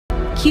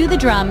Cue the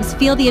drums,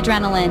 feel the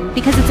adrenaline,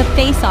 because it's a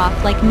face-off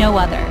like no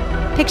other.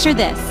 Picture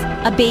this,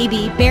 a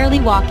baby, barely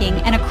walking,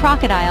 and a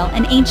crocodile,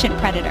 an ancient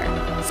predator.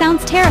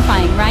 Sounds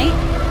terrifying, right?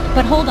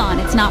 But hold on,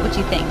 it's not what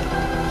you think.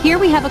 Here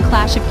we have a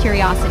clash of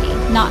curiosity,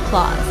 not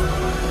claws.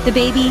 The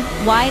baby,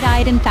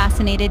 wide-eyed and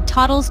fascinated,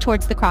 toddles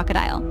towards the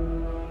crocodile.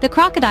 The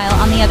crocodile,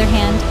 on the other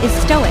hand, is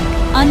stoic,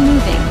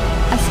 unmoving,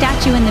 a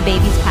statue in the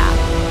baby's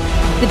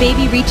path. The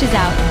baby reaches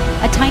out,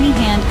 a tiny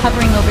hand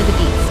hovering over the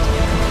beast.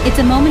 It's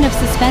a moment of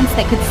suspense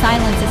that could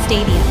silence a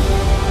stadium.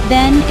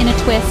 Then, in a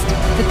twist,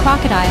 the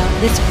crocodile,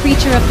 this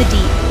creature of the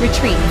deep,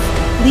 retreats,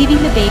 leaving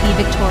the baby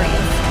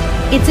victorious.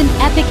 It's an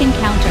epic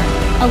encounter,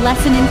 a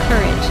lesson in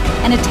courage,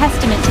 and a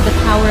testament to the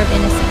power of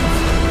innocence.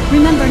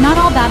 Remember,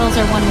 not all battles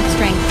are won with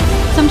strength.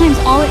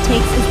 Sometimes all it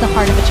takes is the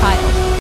heart of a child.